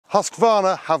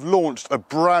Husqvarna have launched a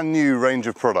brand new range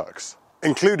of products,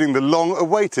 including the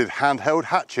long-awaited handheld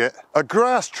hatchet, a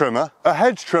grass trimmer, a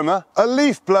hedge trimmer, a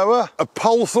leaf blower, a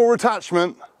pole saw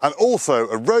attachment, and also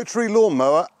a rotary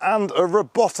lawnmower and a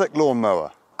robotic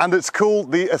lawnmower. And it's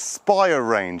called the Aspire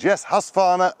range. Yes,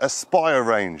 Husqvarna Aspire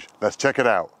range. Let's check it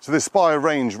out. So the Aspire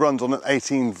range runs on an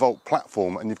 18-volt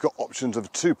platform, and you've got options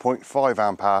of 2.5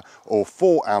 amp hour or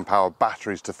 4 amp hour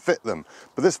batteries to fit them.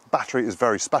 But this battery is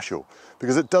very special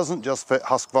because it doesn't just fit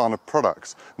Husqvarna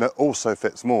products, and it also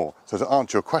fits more. So to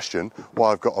answer your question,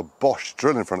 why I've got a Bosch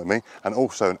drill in front of me and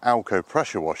also an Alco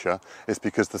pressure washer, is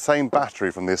because the same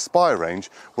battery from the Aspire range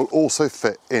will also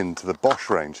fit into the Bosch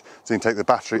range. So you can take the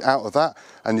battery out of that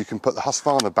and you can put the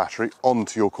Husqvarna battery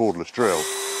onto your cordless drill.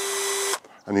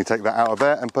 And you take that out of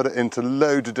there and put it into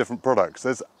loads of different products.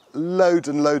 There's loads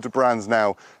and loads of brands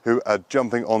now who are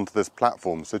jumping onto this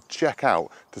platform, so check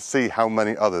out to see how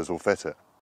many others will fit it.